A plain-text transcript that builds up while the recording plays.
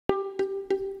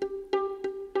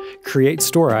Create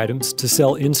store items to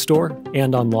sell in-store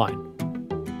and online.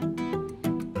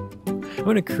 I'm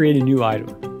going to create a new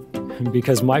item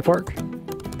because my park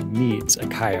needs a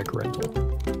kayak rental.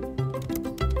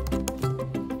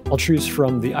 I'll choose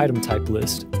from the item type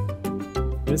list,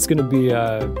 and it's going to be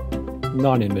a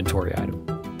non-inventory item.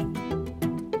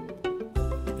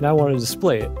 And I want to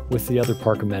display it with the other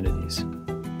park amenities.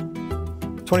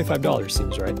 $25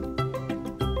 seems right,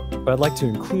 but I'd like to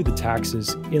include the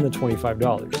taxes in the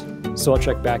 $25, so I'll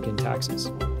check back in taxes.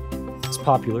 It's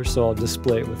popular, so I'll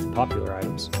display it with the popular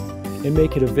items and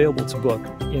make it available to book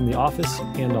in the office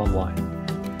and online.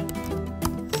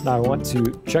 Now I want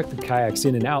to check the kayaks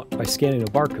in and out by scanning a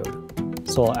barcode,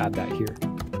 so I'll add that here.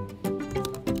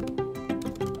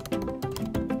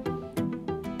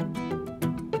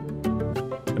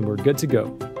 And we're good to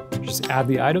go. Just add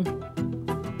the item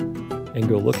and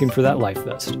go looking for that life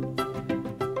vest.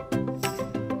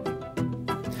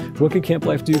 What could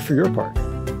CampLife do for your park?